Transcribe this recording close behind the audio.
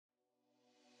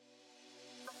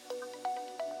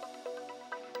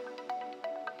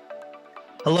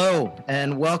Hello,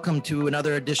 and welcome to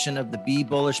another edition of the Be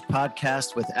Bullish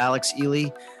podcast with Alex Ely.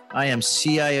 I am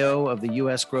CIO of the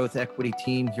U.S. Growth Equity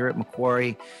Team here at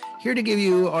Macquarie, here to give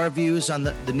you our views on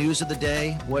the news of the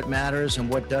day, what matters and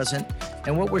what doesn't,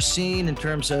 and what we're seeing in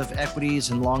terms of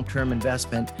equities and long-term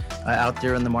investment out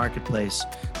there in the marketplace.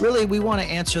 Really, we want to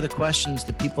answer the questions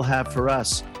that people have for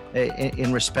us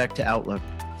in respect to outlook.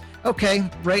 Okay,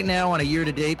 right now on a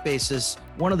year-to-date basis,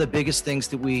 one of the biggest things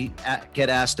that we get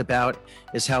asked about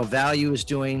is how value is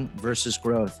doing versus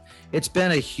growth. It's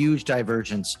been a huge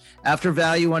divergence. After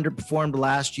value underperformed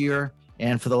last year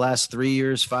and for the last 3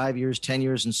 years, 5 years, 10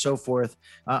 years, and so forth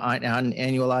on an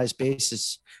annualized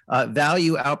basis,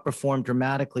 value outperformed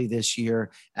dramatically this year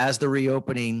as the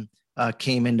reopening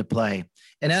came into play.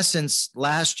 In essence,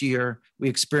 last year, we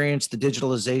experienced the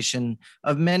digitalization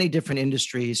of many different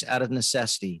industries out of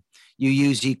necessity. You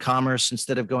use e-commerce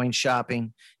instead of going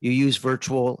shopping. You use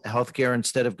virtual healthcare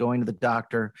instead of going to the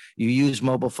doctor. You use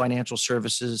mobile financial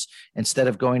services instead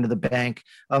of going to the bank.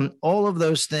 All of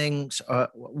those things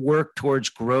work towards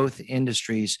growth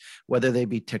industries, whether they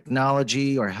be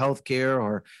technology or healthcare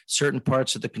or certain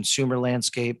parts of the consumer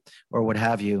landscape or what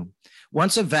have you.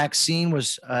 Once a vaccine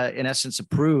was, in essence,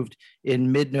 approved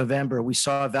in mid-November, we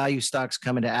saw value stocks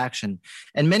come into action.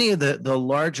 And many of the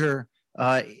larger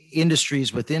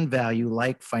industries within value,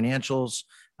 like financials,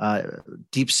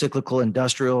 deep cyclical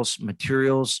industrials,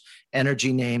 materials,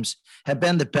 energy names, have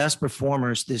been the best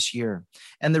performers this year.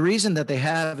 And the reason that they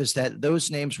have is that those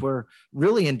names were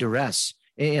really in duress.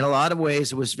 In a lot of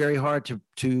ways, it was very hard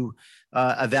to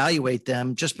evaluate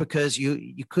them just because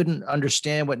you couldn't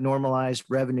understand what normalized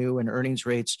revenue and earnings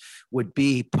rates would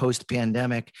be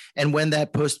post-pandemic and when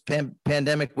that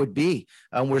post-pandemic would be.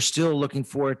 We're still looking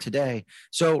for it today.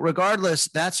 So regardless,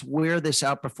 that's where this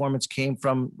outperformance came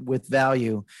from with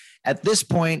value. At this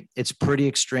point, it's pretty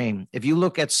extreme. If you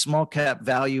look at small cap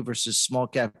value versus small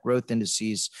cap growth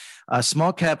indices,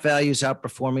 small cap value is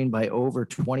outperforming by over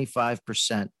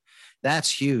 25%.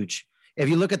 That's huge. If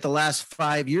you look at the last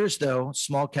 5 years, though,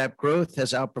 small cap growth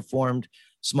has outperformed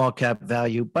small cap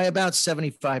value by about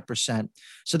 75%.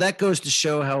 So that goes to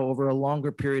show how over a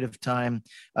longer period of time,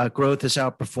 growth has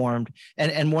outperformed.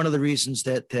 And one of the reasons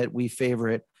that we favor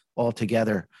it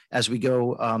altogether as we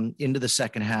go into the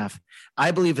second half. I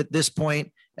believe at this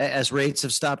point, as rates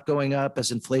have stopped going up,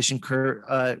 as inflation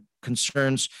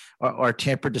concerns are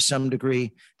tempered to some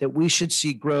degree, that we should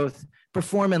see growth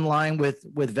perform in line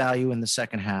with value in the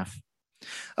second half.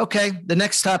 Okay, the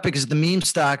next topic is the meme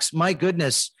stocks. My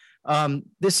goodness,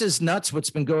 this is nuts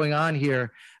what's been going on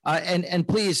here. And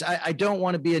please, I don't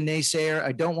want to be a naysayer.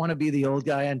 I don't want to be the old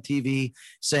guy on TV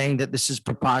saying that this is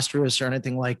preposterous or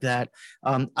anything like that.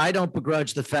 I don't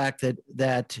begrudge the fact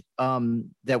that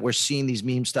we're seeing these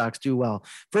meme stocks do well.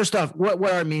 First off, what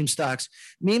are meme stocks?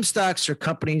 Meme stocks are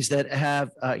companies that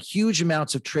have huge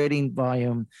amounts of trading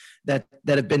volume that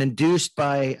have been induced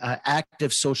by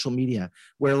active social media,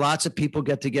 where lots of people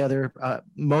get together,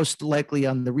 most likely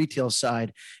on the retail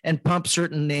side, and pump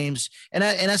certain names, and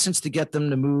in essence, to get them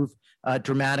to move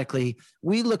dramatically.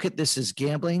 We look at this as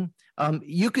gambling.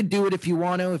 You could do it if you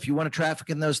want to. If you want to traffic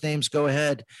in those names, go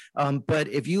ahead. But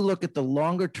if you look at the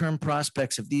longer term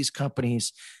prospects of these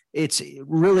companies, it's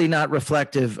really not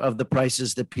reflective of the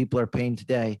prices that people are paying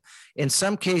today. In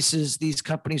some cases, these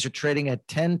companies are trading at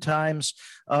 10 times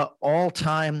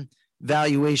all-time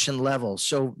valuation levels,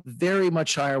 so very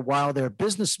much higher, while their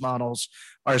business models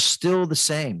are still the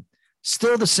same.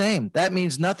 Still the same. That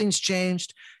means nothing's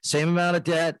changed. Same amount of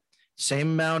debt,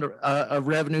 same amount of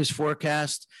revenues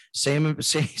forecast, same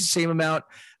amount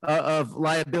of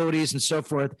liabilities and so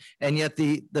forth, and yet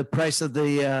the price of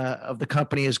the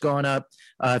company has gone up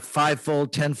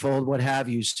fivefold, tenfold, what have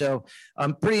you. So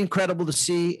pretty incredible to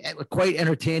see, quite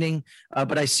entertaining,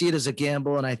 but I see it as a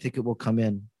gamble, and I think it will come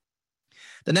in.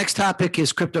 The next topic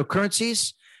is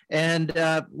cryptocurrencies. And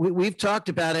we've talked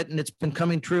about it, and it's been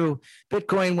coming true.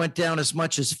 Bitcoin went down as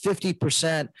much as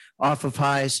 50% off of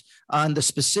highs on the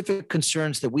specific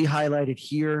concerns that we highlighted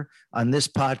here on this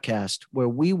podcast, where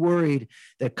we worried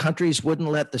that countries wouldn't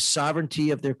let the sovereignty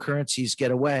of their currencies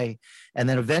get away. And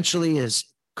then eventually, as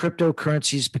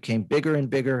cryptocurrencies became bigger and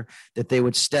bigger, that they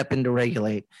would step in to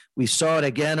regulate. We saw it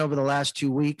again over the last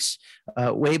 2 weeks.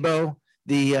 Weibo,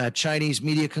 the Chinese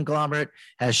media conglomerate,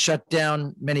 has shut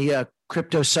down many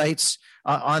crypto sites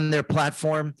on their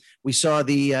platform. We saw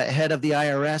the head of the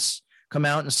IRS come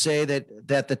out and say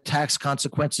that the tax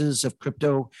consequences of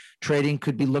crypto trading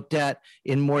could be looked at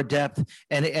in more depth,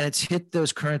 and it's hit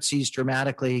those currencies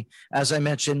dramatically. As I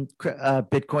mentioned,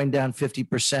 Bitcoin down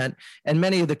 50%, and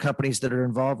many of the companies that are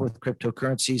involved with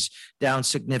cryptocurrencies down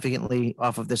significantly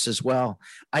off of this as well.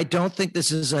 I don't think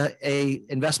this is a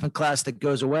investment class that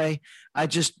goes away. I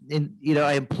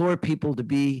implore people to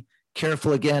be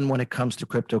careful again when it comes to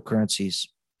cryptocurrencies.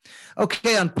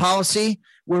 Okay, on policy,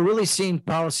 we're really seeing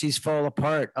policies fall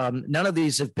apart. None of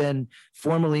these have been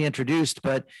formally introduced,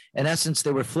 but in essence,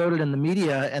 they were floated in the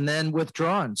media and then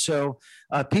withdrawn. So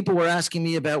people were asking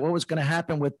me about what was going to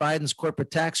happen with Biden's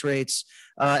corporate tax rates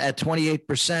at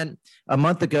 28% a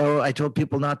month ago. I told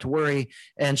people not to worry.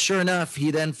 And sure enough, he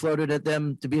then floated at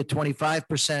them to be at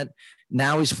 25%.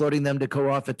 Now he's floating them to go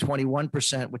off at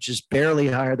 21%, which is barely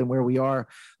higher than where we are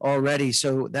already.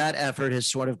 So that effort has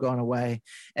sort of gone away.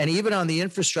 And even on the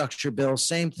infrastructure bill,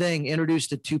 same thing,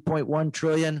 introduced at 2.1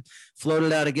 trillion,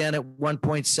 floated out again at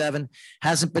 1.7,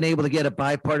 hasn't been able to get a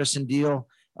bipartisan deal.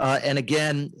 And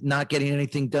again, not getting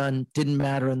anything done didn't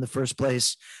matter in the first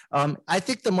place. I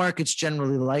think the markets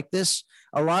generally like this.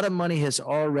 A lot of money has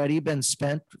already been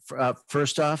spent,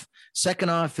 first off. Second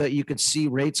off, you could see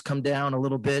rates come down a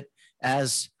little bit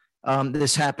as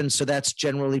this happens. So that's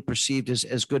generally perceived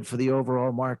as good for the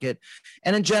overall market.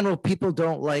 And in general, people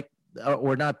don't like,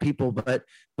 or not people,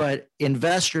 but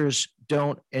investors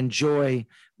don't enjoy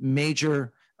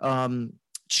major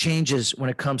changes when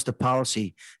it comes to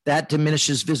policy. That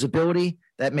diminishes visibility.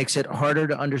 That makes it harder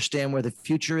to understand where the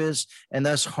future is, and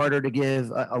thus harder to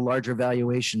give a larger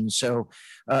valuation. So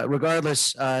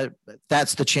regardless,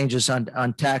 that's the changes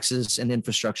on taxes and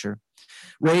infrastructure.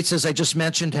 Rates, as I just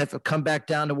mentioned, have come back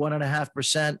down to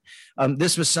 1.5%.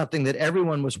 This was something that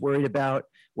everyone was worried about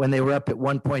when they were up at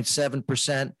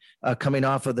 1.7%, coming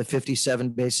off of the 57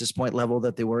 basis point level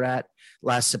that they were at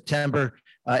last September.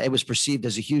 It was perceived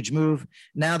as a huge move.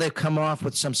 Now they've come off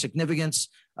with some significance.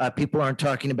 People aren't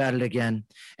talking about it again.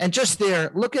 And just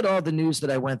there, look at all the news that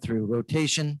I went through: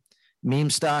 rotation, meme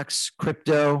stocks,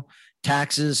 crypto,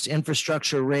 taxes,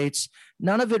 infrastructure, rates.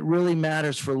 None of it really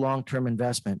matters for long-term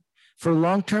investment. For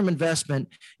long-term investment,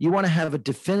 you want to have a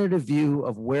definitive view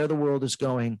of where the world is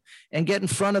going and get in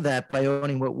front of that by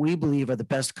owning what we believe are the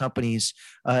best companies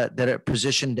that are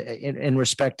positioned in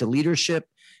respect to leadership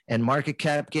and market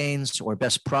cap gains, or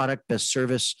best product, best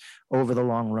service over the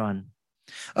long run.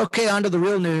 Okay, on to the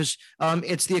real news.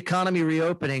 It's the economy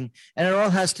reopening, and it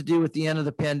all has to do with the end of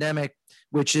the pandemic,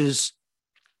 which is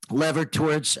levered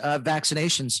towards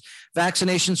vaccinations.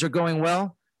 Vaccinations are going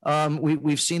well.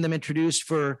 We've seen them introduced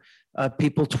for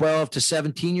people 12 to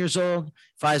 17 years old.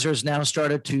 Pfizer has now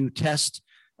started to test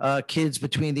kids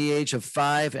between the age of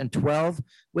 5 and 12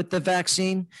 with the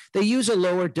vaccine. They use a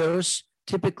lower dose.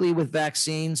 Typically with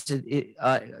vaccines,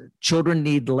 children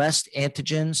need less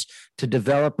antigens to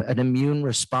develop an immune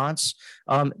response.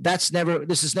 This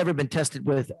has never been tested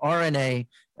with RNA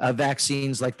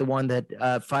vaccines like the one that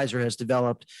Pfizer has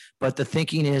developed, but the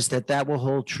thinking is that will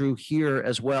hold true here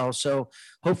as well. So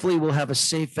hopefully we'll have a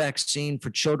safe vaccine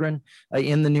for children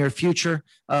in the near future.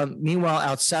 Meanwhile,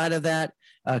 outside of that,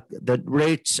 the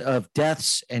rates of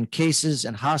deaths and cases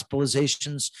and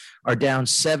hospitalizations are down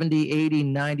 70, 80,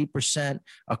 90%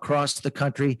 across the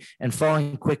country and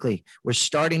falling quickly. We're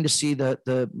starting to see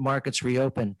the markets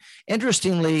reopen.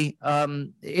 Interestingly,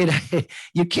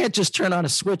 you can't just turn on a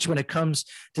switch when it comes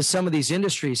to some of these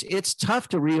industries. It's tough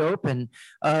to reopen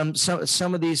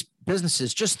some of these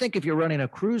businesses. Just think, if you're running a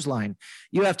cruise line,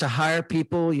 you have to hire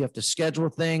people, you have to schedule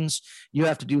things, you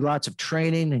have to do lots of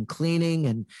training and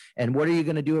cleaning, and what are you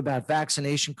going to do about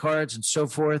vaccination cards and so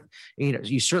forth?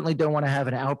 You certainly don't want to have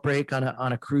an outbreak on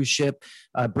a cruise ship,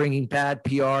 bringing bad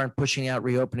PR and pushing out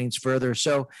reopenings further.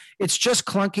 So it's just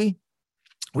clunky.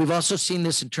 We've also seen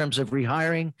this in terms of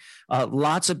rehiring.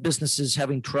 Lots of businesses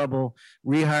having trouble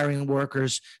rehiring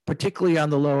workers, particularly on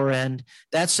the lower end.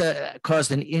 That's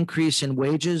caused an increase in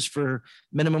wages for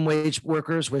minimum wage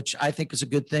workers, which I think is a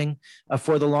good thing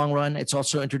for the long run. It's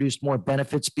also introduced more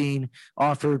benefits being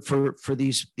offered for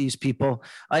these people.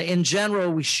 In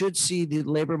general, we should see the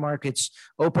labor markets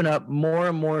open up more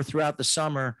and more throughout the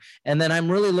summer. And then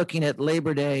I'm really looking at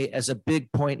Labor Day as a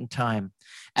big point in time.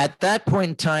 At that point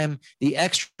in time, the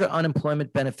extra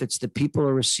unemployment benefits that people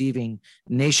are receiving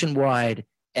nationwide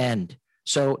end.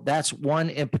 So that's one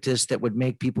impetus that would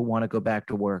make people want to go back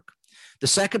to work. The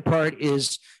second part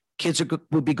is kids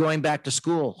will be going back to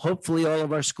school. Hopefully all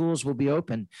of our schools will be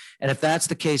open. And if that's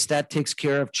the case, that takes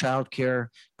care of childcare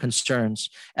concerns.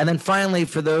 And then finally,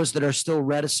 for those that are still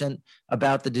reticent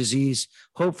about the disease,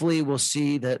 hopefully we'll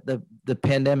see that the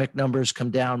pandemic numbers come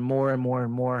down more and more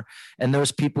and more, and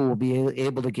those people will be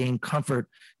able to gain comfort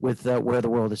with where the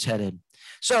world is headed.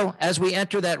 So as we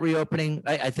enter that reopening,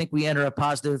 I think we enter a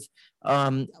positive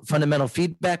fundamental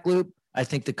feedback loop. I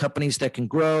think the companies that can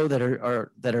grow, that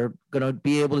are going to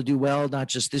be able to do well, not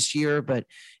just this year, but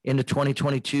into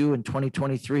 2022 and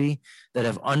 2023, that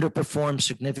have underperformed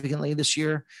significantly this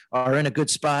year, are in a good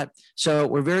spot. So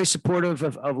we're very supportive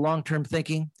of long-term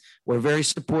thinking. We're very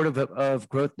supportive of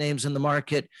growth names in the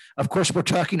market. Of course, we're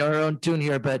talking our own tune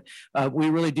here, but we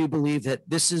really do believe that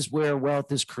this is where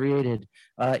wealth is created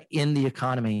in the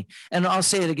economy. And I'll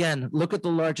say it again, look at the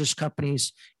largest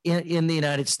companies in the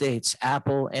United States: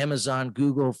 Apple, Amazon,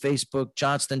 Google, Facebook,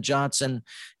 Johnson & Johnson,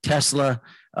 Tesla,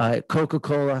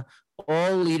 Coca-Cola,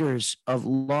 all leaders of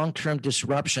long-term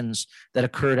disruptions that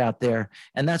occurred out there.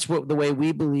 And that's the way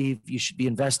we believe you should be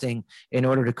investing in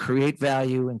order to create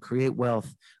value and create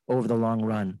wealth over the long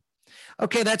run.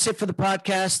 Okay, that's it for the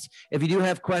podcast. If you do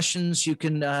have questions, you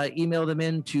can email them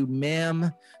in to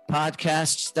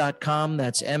mampodcasts.com.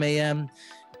 That's MAM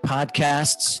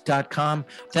podcasts.com.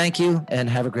 Thank you and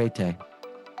have a great day.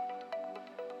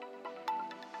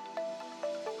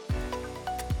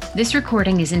 This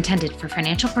recording is intended for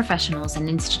financial professionals and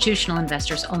institutional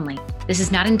investors only. This is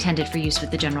not intended for use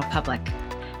with the general public.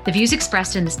 The views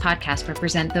expressed in this podcast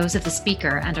represent those of the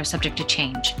speaker and are subject to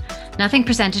change. Nothing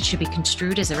presented should be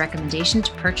construed as a recommendation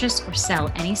to purchase or sell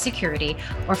any security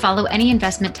or follow any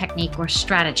investment technique or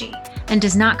strategy, and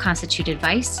does not constitute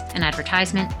advice, an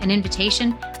advertisement, an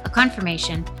invitation, a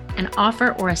confirmation, an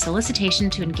offer, or a solicitation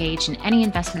to engage in any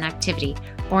investment activity,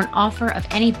 or an offer of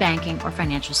any banking or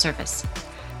financial service.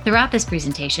 Throughout this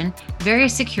presentation,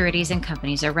 various securities and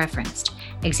companies are referenced.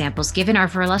 Examples given are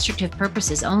for illustrative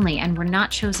purposes only and were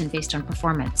not chosen based on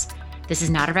performance. This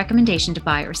is not a recommendation to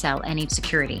buy or sell any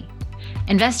security.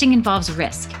 Investing involves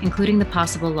risk, including the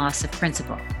possible loss of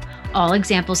principal. All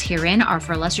examples herein are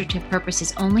for illustrative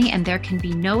purposes only, and there can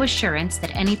be no assurance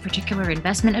that any particular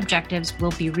investment objectives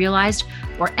will be realized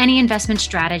or any investment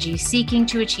strategy seeking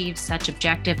to achieve such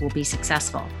objective will be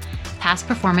successful. Past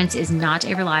performance is not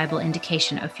a reliable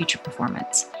indication of future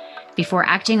performance. Before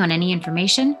acting on any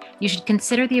information, you should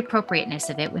consider the appropriateness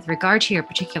of it with regard to your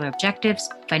particular objectives,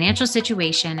 financial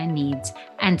situation, and needs,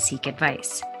 and seek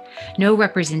advice. No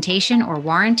representation or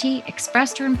warranty,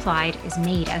 expressed or implied, is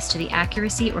made as to the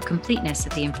accuracy or completeness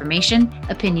of the information,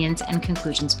 opinions, and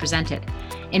conclusions presented.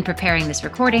 In preparing this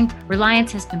recording,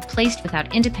 reliance has been placed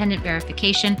without independent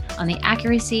verification on the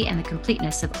accuracy and the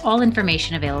completeness of all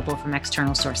information available from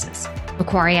external sources.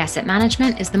 Macquarie Asset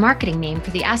Management is the marketing name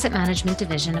for the asset management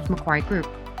division of Macquarie Group.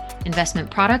 Investment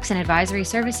products and advisory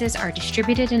services are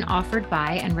distributed and offered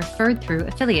by and referred through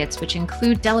affiliates, which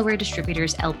include Delaware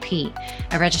Distributors LP,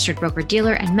 a registered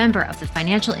broker-dealer and member of the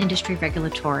Financial Industry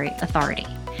Regulatory Authority,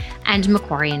 and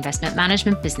Macquarie Investment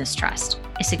Management Business Trust,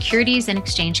 a Securities and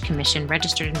Exchange Commission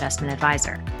registered investment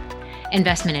advisor.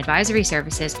 Investment advisory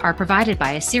services are provided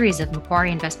by a series of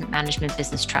Macquarie Investment Management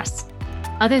Business Trusts.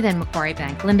 Other than Macquarie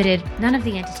Bank Limited, none of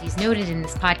the entities noted in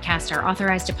this podcast are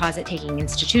authorized deposit-taking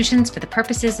institutions for the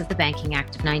purposes of the Banking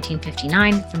Act of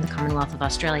 1959 from the Commonwealth of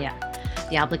Australia.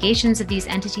 The obligations of these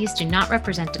entities do not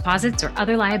represent deposits or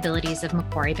other liabilities of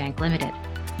Macquarie Bank Limited.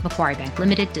 Macquarie Bank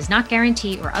Limited does not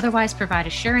guarantee or otherwise provide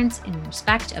assurance in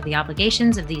respect of the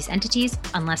obligations of these entities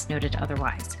unless noted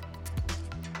otherwise.